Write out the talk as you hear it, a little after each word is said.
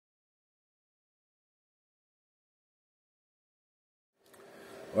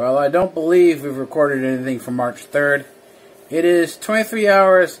Well, I don't believe we've recorded anything from March 3rd. It is 23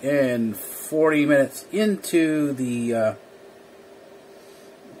 hours and 40 minutes into the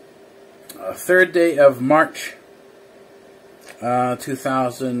third day of March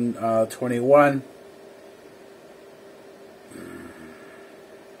 2021.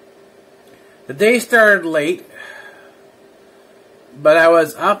 The day started late, but I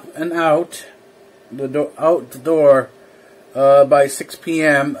was up and out the door by 6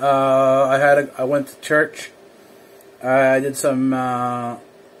 p.m. I went to church. I did some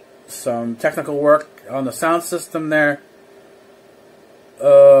technical work on the sound system there.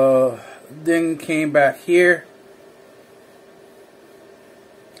 Then came back here.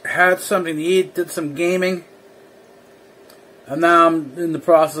 Had something to eat. Did some gaming. And now I'm in the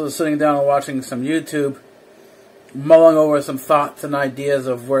process of sitting down and watching some YouTube, mulling over some thoughts and ideas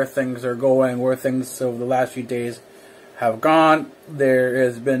of where things are going, where things over the last few days have gone. There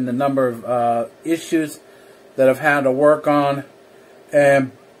has been a number of issues that I've had to work on,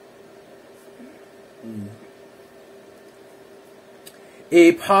 and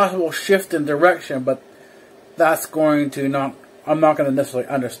a possible shift in direction, but that's going to not, I'm not going to necessarily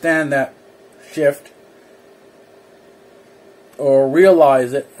understand that shift or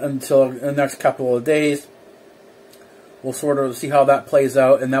realize it until the next couple of days. We'll sort of see how that plays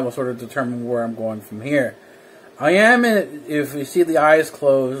out, and that will sort of determine where I'm going from here. I am in, if you see the eyes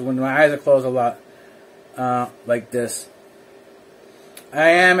closed, when my eyes are closed a lot, like this, I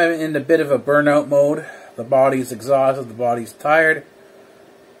am in a bit of a burnout mode. The body's exhausted, the body's tired,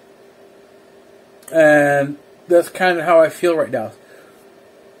 and that's kind of how I feel right now.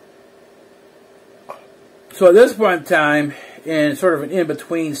 So at this point in time, in sort of an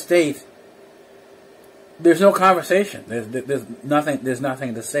in-between state, there's no conversation. There's nothing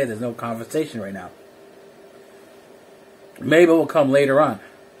to say. There's no conversation right now. Maybe it will come later on.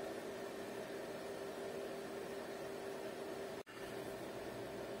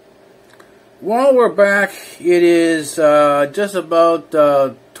 While we're back, it is just about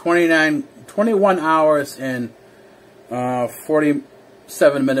 21 hours and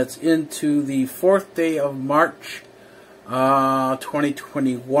 47 minutes into the 4th day of March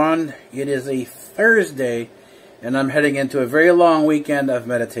 2021. It is a Thursday, and I'm heading into a very long weekend of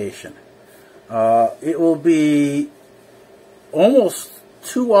meditation. It will be almost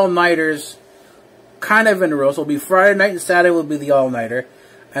 2 all-nighters, kind of in a row. So it'll be Friday night and Saturday will be the all-nighter,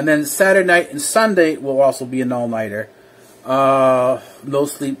 and then Saturday night and Sunday will also be an all-nighter. No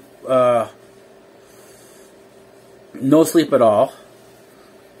sleep at all.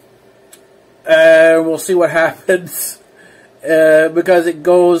 And we'll see what happens. Because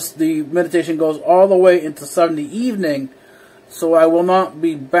the meditation goes all the way into Sunday evening, so I will not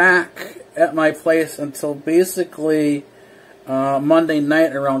be back at my place until basically Monday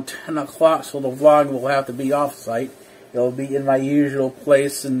night around 10 o'clock, so the vlog will have to be off-site. It'll be in my usual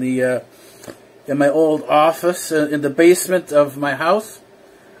place in the in my old office in the basement of my house.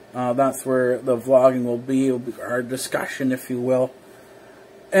 That's where the vlogging will be. It'll be our discussion, if you will.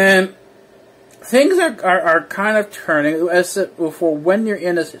 And things are kind of turning. As before, when you're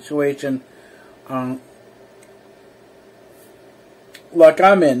in a situation like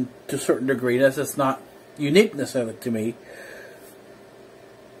I'm in to a certain degree, that's just not uniqueness of it to me.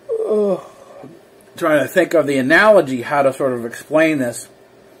 Trying to think of the analogy, how to sort of explain this.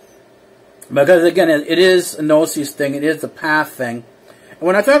 Because again, it is a Gnosis thing, it is the path thing. And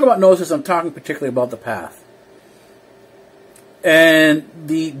when I talk about Gnosis, I'm talking particularly about the path. And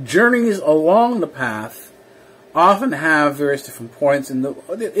the journeys along the path often have various different points, and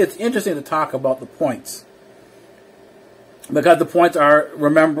it's interesting to talk about the points. Because the points are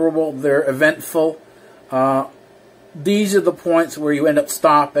rememberable, they're eventful. These are the points where you end up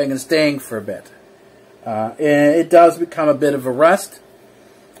stopping and staying for a bit. And it does become a bit of a rest.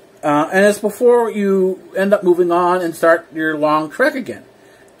 And it's before you end up moving on and start your long trek again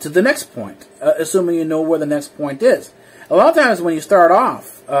to the next point, assuming you know where the next point is. A lot of times when you start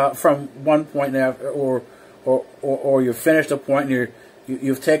off from one point or you've finished a point and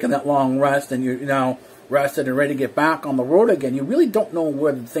you've taken that long rest and you're now rested and ready to get back on the road again, you really don't know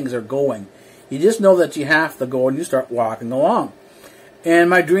where the things are going. You just know that you have to go, and you start walking along. And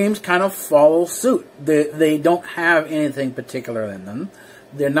my dreams kind of follow suit. They don't have anything particular in them.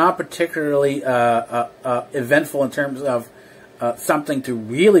 They're not particularly eventful in terms of something to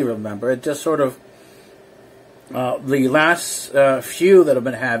really remember. It just sort of, the last few that I've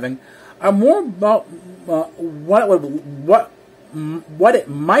been having are more about what it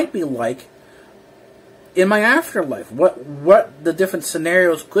might be like in my afterlife. What the different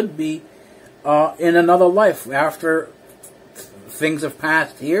scenarios could be in another life after things have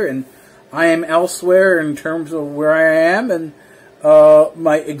passed here, and I am elsewhere in terms of where I am, and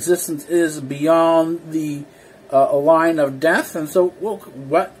my existence is beyond the line of death. And so, well,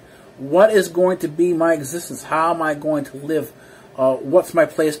 what is going to be my existence? How am I going to live? What's my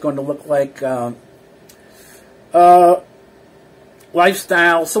place going to look like?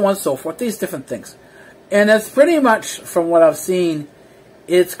 Lifestyle, so on and so forth. These different things. And it's pretty much, from what I've seen,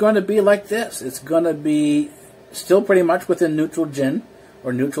 it's going to be like this. It's going to be still pretty much within neutral Jin,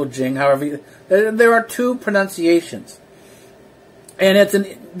 or neutral Jing, however. There are two pronunciations. And it's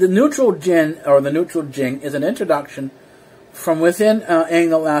the neutral Jin, or the neutral Jing, is an introduction from within Aang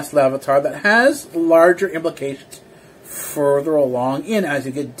the Last Avatar that has larger implications further along in as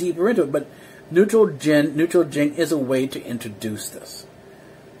you get deeper into it. But neutral Jing is a way to introduce this.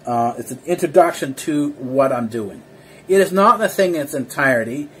 It's an introduction to what I'm doing. It is not the thing in its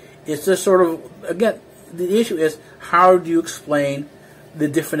entirety. It's just sort of, again, the issue is how do you explain the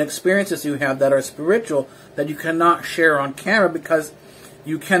different experiences you have that are spiritual that you cannot share on camera, because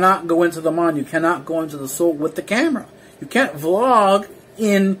you cannot go into the mind, you cannot go into the soul with the camera. You can't vlog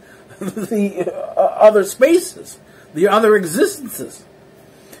in the other spaces, the other existences.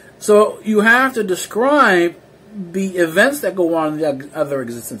 So you have to describe the events that go on in the other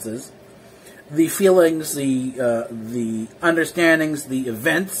existences, the feelings, the understandings, the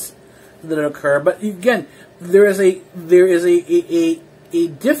events that occur. But again, there is a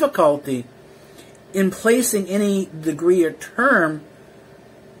difficulty in placing any degree or term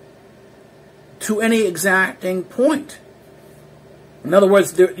to any exacting point. In other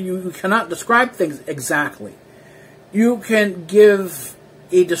words, you cannot describe things exactly. You can give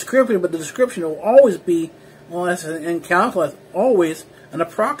a description, but the description will always be, well, in calculus, always an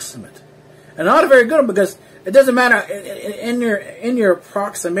approximate. And not a very good one, because it doesn't matter in your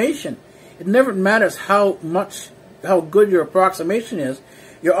approximation. It never matters how good your approximation is.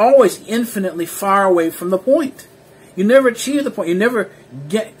 You're always infinitely far away from the point. You never achieve the point. You never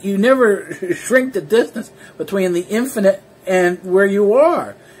shrink the distance between the infinite and where you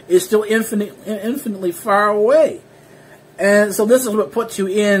are. It's still infinitely far away. And so this is what puts you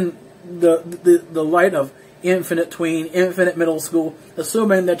in the light of infinite tween, infinite middle school,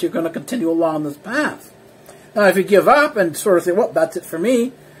 assuming that you're going to continue along this path. Now, if you give up and sort of say, well, that's it for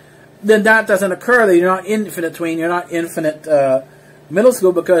me, then that doesn't occur. That you're not infinite tween, you're not infinite middle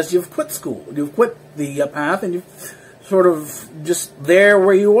school, because you've quit school. You've quit the path, and you're sort of just there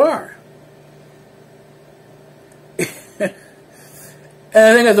where you are.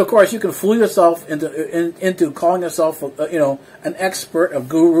 And the thing is, of course, you can fool yourself into calling yourself, an expert, a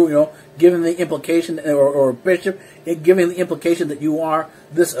guru, giving the implication, or a bishop, giving the implication that you are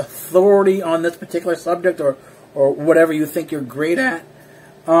this authority on this particular subject, or whatever you think you're great at.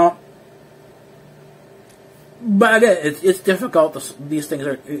 But again, it's difficult. These things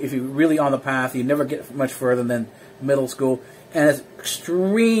are, if you're really on the path, you never get much further than middle school, and it's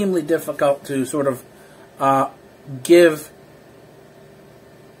extremely difficult to sort of give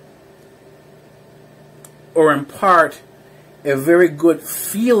or impart a very good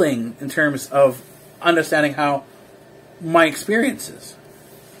feeling in terms of understanding how my experience is.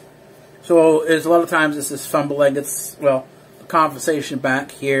 So it's a lot of times it's this fumbling, it's, well, the conversation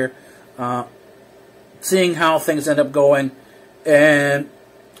back here, seeing how things end up going, and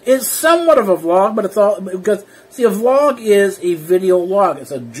it's somewhat of a vlog, but it's all, because, see, a vlog is a video log.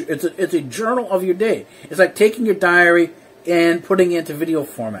 It's a journal of your day. It's like taking your diary and putting it into video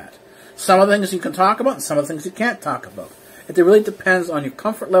format. Some of the things you can talk about, and some of the things you can't talk about. It really depends on your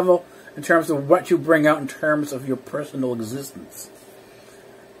comfort level in terms of what you bring out in terms of your personal existence.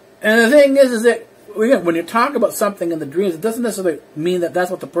 And the thing is that when you talk about something in the dreams, it doesn't necessarily mean that that's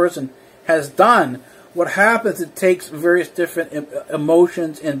what the person has done. What happens, it takes various different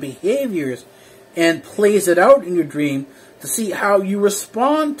emotions and behaviors and plays it out in your dream to see how you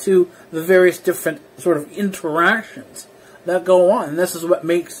respond to the various different sort of interactions that go on. And this is what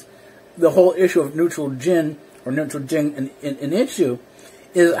makes the whole issue of neutral Jin or neutral Jing an issue,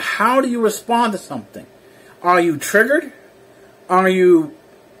 is how do you respond to something? Are you triggered? Are you,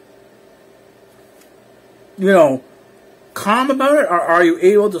 calm about it? Or are you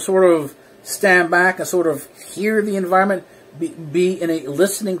able to sort of stand back and sort of hear the environment, be in a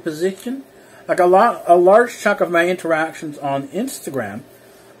listening position? Like a large chunk of my interactions on Instagram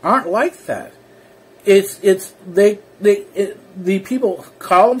aren't like that. The people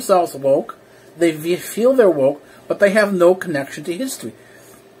call themselves woke, they feel they're woke, but they have no connection to history.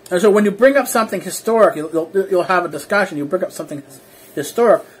 And so when you bring up something historic, you'll have a discussion, you bring up something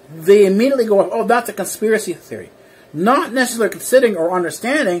historic, they immediately go, oh, that's a conspiracy theory. Not necessarily considering or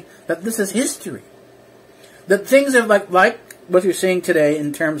understanding that this is history. That things have, like what you're seeing today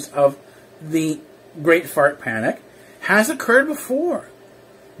in terms of the Great Fart Panic has occurred before.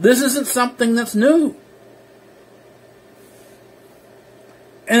 This isn't something that's new.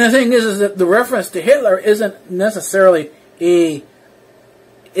 And the thing is that the reference to Hitler isn't necessarily it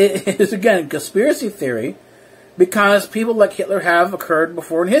is, again, conspiracy theory, because people like Hitler have occurred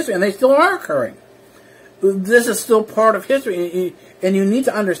before in history, and they still are occurring. This is still part of history, and you need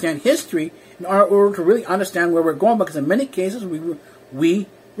to understand history in order to really understand where we're going, because in many cases we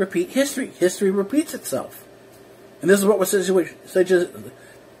repeat history. History repeats itself. And this is what the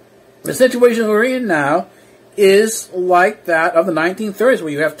situation we're in now is like that of the 1930s,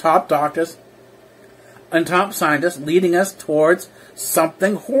 where you have top doctors and top scientists leading us towards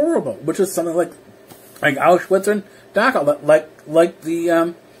something horrible, which is something like Auschwitz and Dachau, like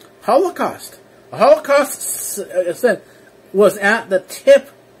the Holocaust. The Holocaust was at the tip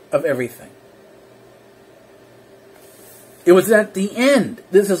of everything. It was at the end.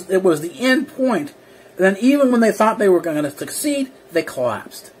 It was the end point. And then even when they thought they were going to succeed, they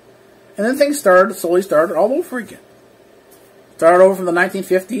collapsed. And then things slowly started all over again. Started over from the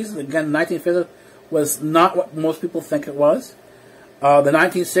 1950s. Again, the 1950s was not what most people think it was. The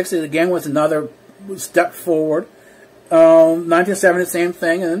 1960s, again, was another step forward. 1970s, same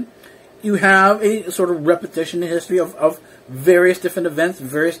thing. And you have a sort of repetition in history of various different events,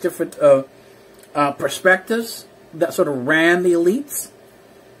 various different perspectives that sort of ran the elites.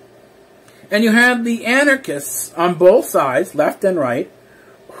 And you had the anarchists on both sides, left and right,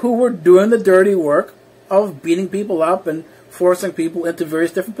 who were doing the dirty work of beating people up and forcing people into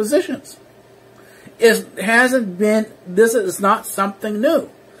various different positions. This is not something new.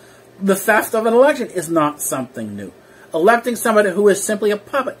 The theft of an election is not something new. Electing somebody who is simply a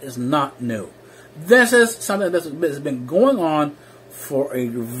puppet is not new. This is something that has been going on for a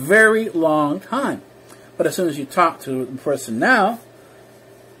very long time. But as soon as you talk to the person now,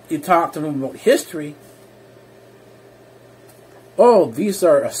 you talk to them about history, oh, these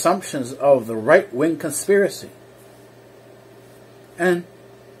are assumptions of the right-wing conspiracy. And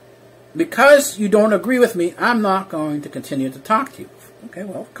because you don't agree with me, I'm not going to continue to talk to you. Okay,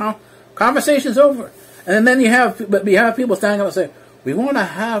 well, conversation's over. And then you have people standing up and say, we want to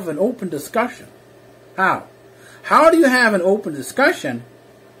have an open discussion. How? How do you have an open discussion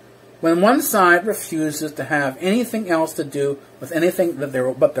when one side refuses to have anything else to do with anything but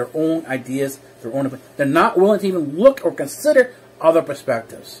their own ideas, their own opinions? They're not willing to even look or consider other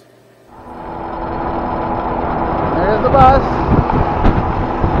perspectives. There's the bus.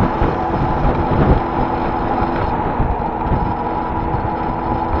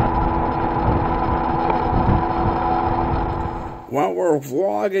 Well, we're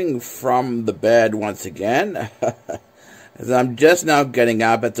vlogging from the bed once again. As I'm just now getting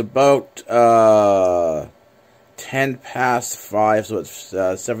up. It's about 10 past 5, so it's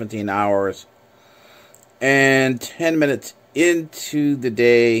 17 hours. And 10 minutes into the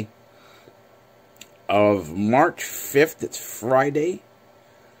day of March 5th. It's Friday.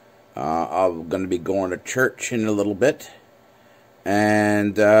 I'm going to be going to church in a little bit.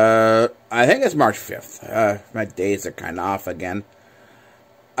 And I think it's March 5th. My days are kind of off again.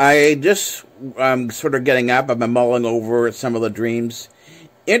 I'm sort of getting up. I've been mulling over some of the dreams.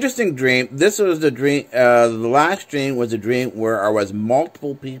 Interesting dream. This was the dream. The last dream was a dream where there was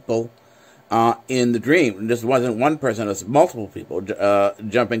multiple people in the dream. This wasn't one person. It was multiple people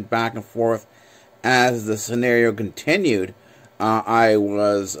jumping back and forth as the scenario continued. I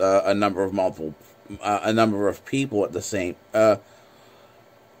was a number of people at the same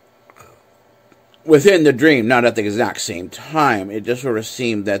within the dream, not at the exact same time. It just sort of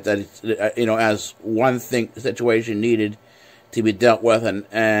seemed that as one situation needed to be dealt with,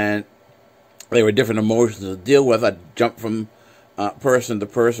 and there were different emotions to deal with. I jumped from person to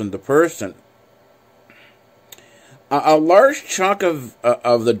person to person. A large chunk of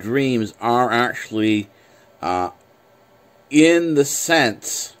the dreams are actually in the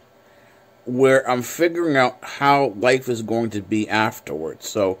sense where I'm figuring out how life is going to be afterwards.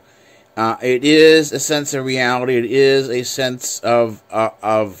 So it is a sense of reality. It is a sense of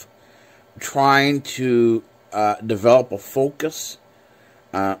trying to develop a focus,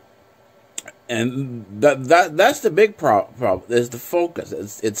 and that's the big problem. Is the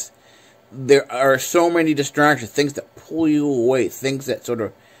focus. There are so many distractions, things that pull you away, things that sort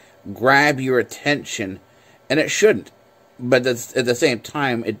of grab your attention, and it shouldn't. But at the same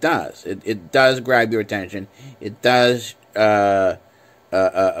time, it does. It does grab your attention. It does pull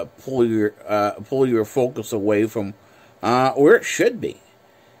your focus away from where it should be.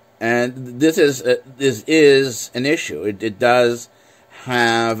 And this is an issue. It does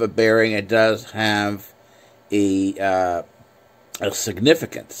have a bearing. It does have a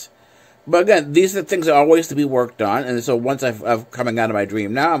significance. But again, these are things that are always to be worked on. And so once I've coming out of my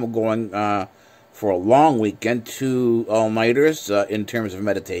dream now, I'm going for a long weekend, 2 all-nighters in terms of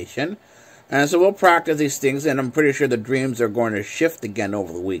meditation. And so we'll practice these things, and I'm pretty sure the dreams are going to shift again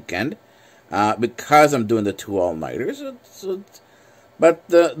over the weekend because I'm doing the 2 all-nighters. But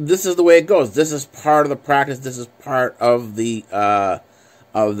this is the way it goes. This is part of the practice. This is part of the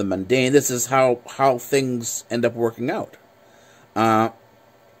mundane. This is how things end up working out.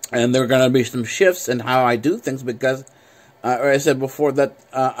 And there are going to be some shifts in how I do things because, as I said before, that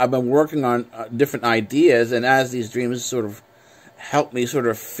I've been working on different ideas, and as these dreams sort of help me sort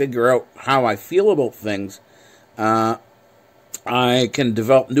of figure out how I feel about things, I can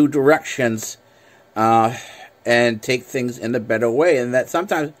develop new directions and take things in a better way. And that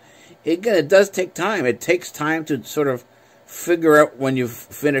sometimes, again, it does take time. It takes time to sort of figure out when you've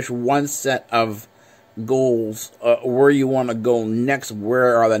finished one set of goals, where you want to go next,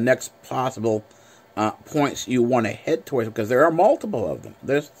 where are the next possible points you want to head towards, because there are multiple of them.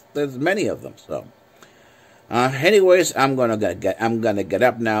 There's many of them. So, anyways, I'm gonna get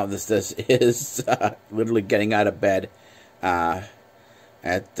up now. This is literally getting out of bed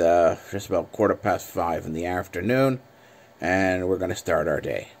at just about 5:15 in the afternoon, and we're gonna start our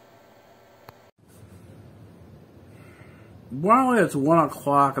day. Well, it's 1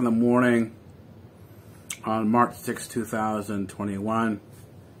 o'clock in the morning on March 6, 2021,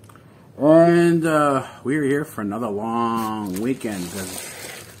 and we're here for another long weekend.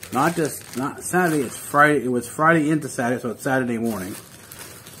 Not Saturday, it's Friday. It was Friday into Saturday, so it's Saturday morning.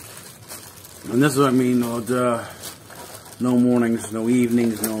 And this is what I mean, no mornings, no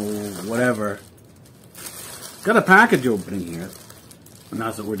evenings, no whatever. Got a package opening here, and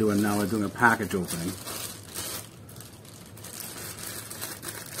that's what we're doing now. We're doing a package opening.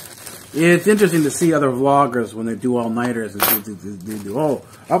 It's interesting to see other vloggers when they do all-nighters and they do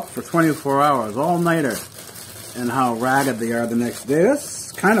up for 24 hours, all-nighter, and how ragged they are the next day.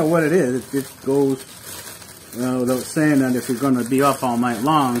 That's kind of what it is. It goes without saying that if you're going to be up all night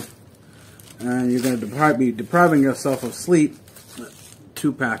long and you're going to be depriving yourself of sleep,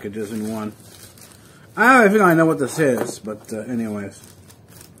 2 packages in one. I think I know what this is, but anyways,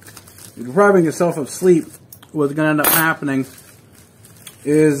 you're depriving yourself of sleep. What's going to end up happening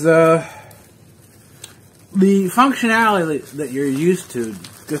is the functionality that you're used to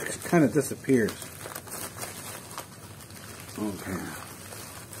just kind of disappears. Okay.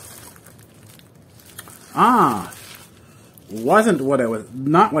 Wasn't what I was,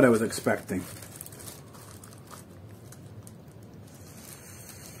 not what I was expecting.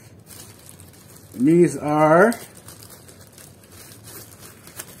 These are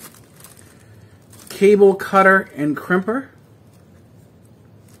cable cutter and crimper.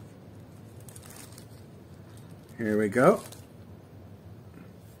 Here we go.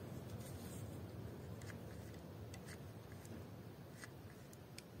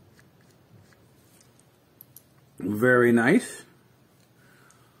 Very nice.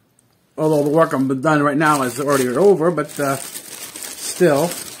 Although the work I'm done right now is already over, but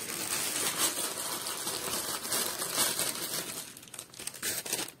still.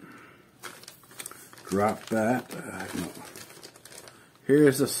 Drop that. No.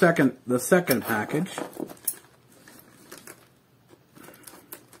 Here's the second package.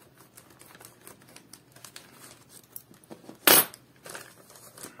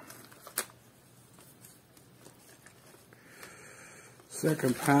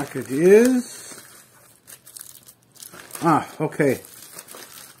 Second package is, okay.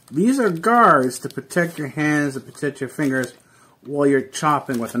 These are guards to protect your hands and protect your fingers while you're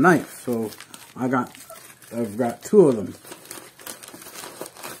chopping with a knife. So I've got 2 of them.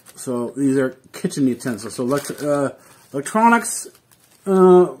 So these are kitchen utensils. So electronics,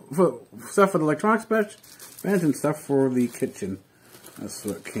 stuff for the electronics bench and stuff for the kitchen. That's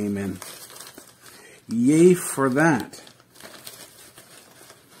what came in. Yay for that.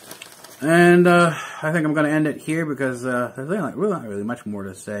 And I think I'm going to end it here because there's not really much more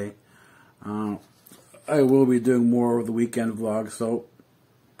to say. I will be doing more of the weekend vlog, so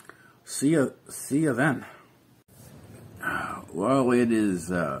see you then. Well, it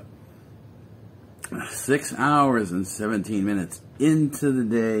is 6 hours and 17 minutes into the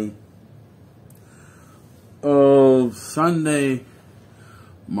day of Sunday,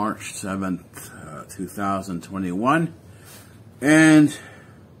 March 7th, 2021, and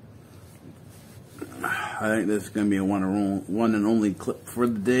I think this is going to be a one and only clip for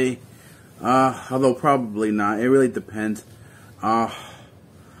the day, although probably not. It really depends. I'm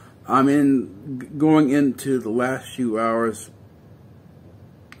going into the last few hours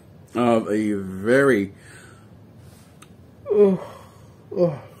of a very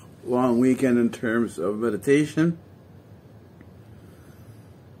long weekend in terms of meditation.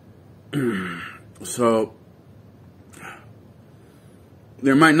 So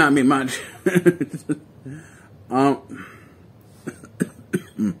there might not be much.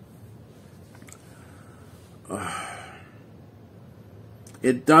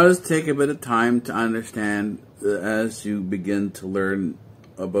 It does take a bit of time to understand as you begin to learn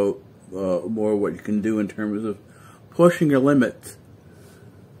about more what you can do in terms of pushing your limits.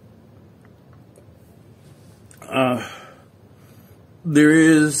 There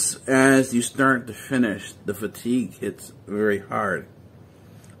is, as you start to finish, the fatigue hits very hard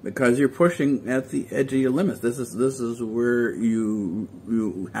because you're pushing at the edge of your limits. This is where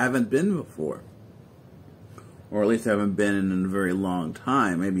you haven't been before, or at least haven't been in a very long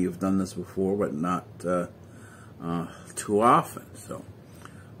time. Maybe you've done this before, but not too often. So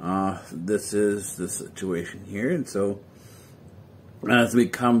this is the situation here, and so as we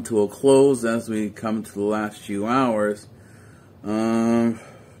come to a close, as we come to the last few hours,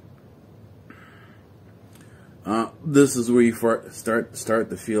 this is where you start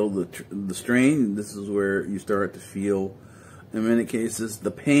to feel the strain. This is where you start to feel, in many cases, the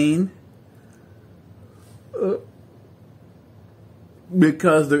pain,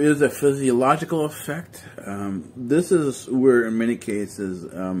 because there is a physiological effect. This is where, in many cases,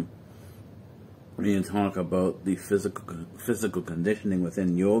 when you talk about the physical conditioning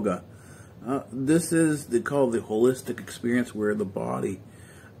within yoga, this is called the holistic experience, where the body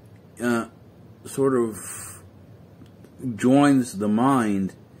sort of joins the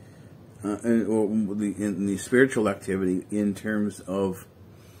mind in the spiritual activity in terms of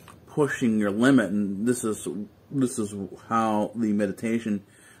pushing your limit, and this is how the meditation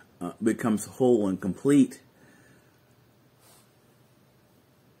becomes whole and complete.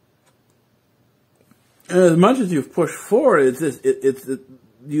 And as much as you've pushed forward,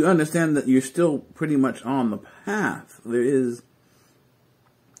 you understand that you're still pretty much on the path. There is,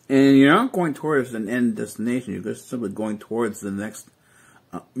 and you're not going towards an end destination. You're just simply going towards the next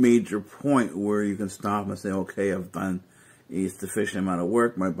major point where you can stop and say, okay, I've done a sufficient amount of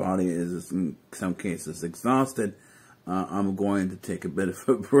work. My body is, in some cases, exhausted. I'm going to take a bit of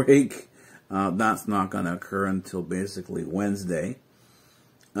a break. That's not going to occur until basically Wednesday.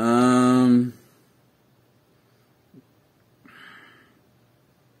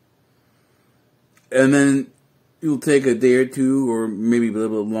 And then you'll take a day or two, or maybe a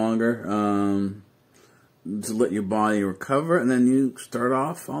little bit longer, to let your body recover, and then you start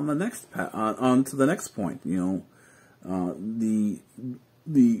off on the next on to the next point. You know,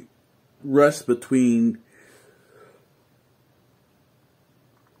 the rest between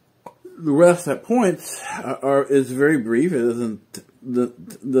the rest at points is very brief. It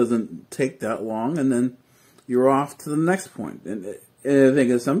doesn't take that long, and then you're off to the next point. And I think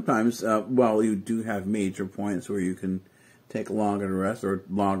that sometimes, while you do have major points where you can take longer to rest, or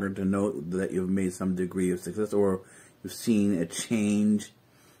longer to note that you've made some degree of success, or you've seen a change,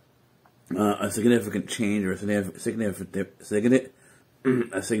 a significant change, or a significant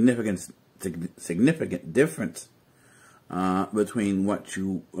difference between what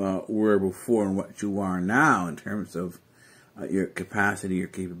you were before and what you are now in terms of your capacity, your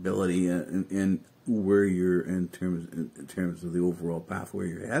capability, and where you're in terms of the overall path where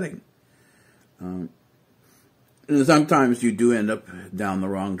you're heading. And sometimes you do end up down the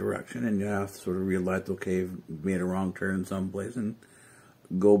wrong direction, and you have to sort of realize, okay, you've made a wrong turn someplace, and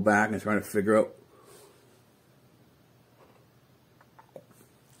go back and try to figure out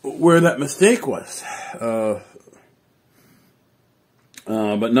where that mistake was. But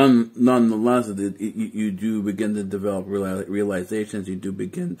nonetheless, you do begin to develop realizations. You do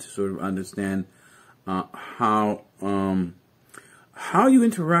begin to sort of understand how you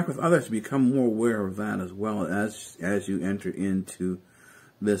interact with others, to become more aware of that as well, as you enter into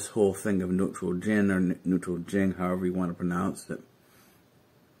this whole thing of neutral Jin, or neutral Jing, however you want to pronounce it.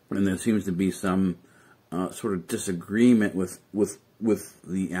 And there seems to be some sort of disagreement with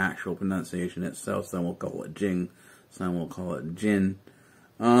the actual pronunciation itself. Some will call it Jing, some will call it Jin.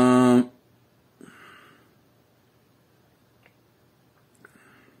 And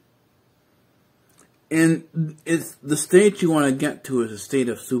it's the state you want to get to is a state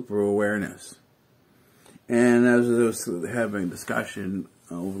of super awareness. And as I was having a discussion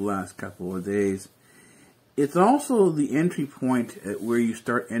over the last couple of days, it's also the entry point at where you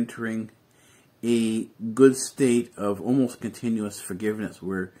start entering a good state of almost continuous forgiveness,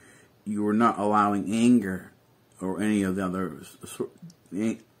 where you are not allowing anger or any of the other,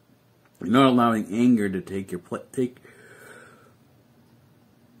 you're not allowing anger to take your place.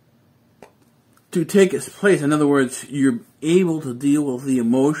 to take its place. In other words, you're able to deal with the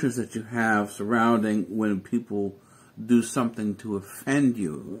emotions that you have surrounding when people do something to offend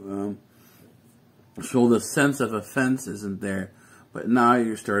you. So the sense of offense isn't there, but now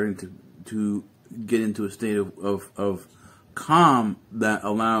you're starting to get into a state of calm that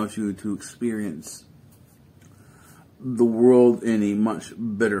allows you to experience the world in a much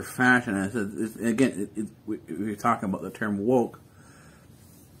better fashion. And I said, again, we're talking about the term woke.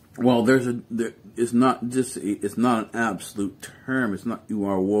 Well, it's not an absolute term. It's not you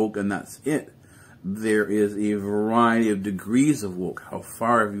are woke and that's it. There is a variety of degrees of woke. How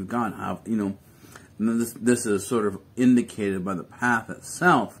far have you gone? How, you know, and this is sort of indicated by the path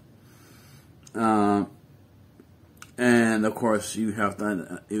itself. And of course, you have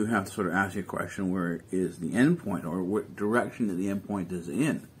to sort of ask your question: where is the end point, or what direction that the end point is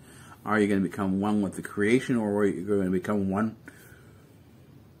in? Are you going to become one with the creation, or are you going to become one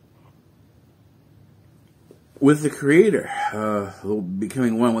with the Creator?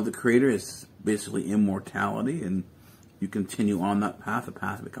 Becoming one with the Creator is basically immortality, and you continue on that path. The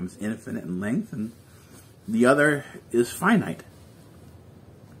path becomes infinite in length, and the other is finite,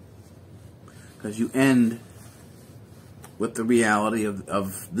 because you end with the reality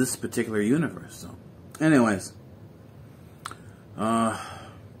of this particular universe. So, anyways, I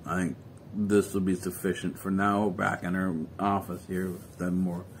think this will be sufficient for now. Back in our office here, we've done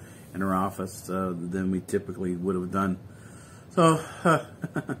more in our office than we typically would have done. So,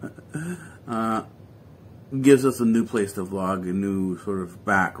 gives us a new place to vlog, a new sort of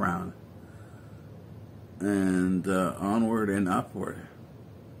background, and onward and upward.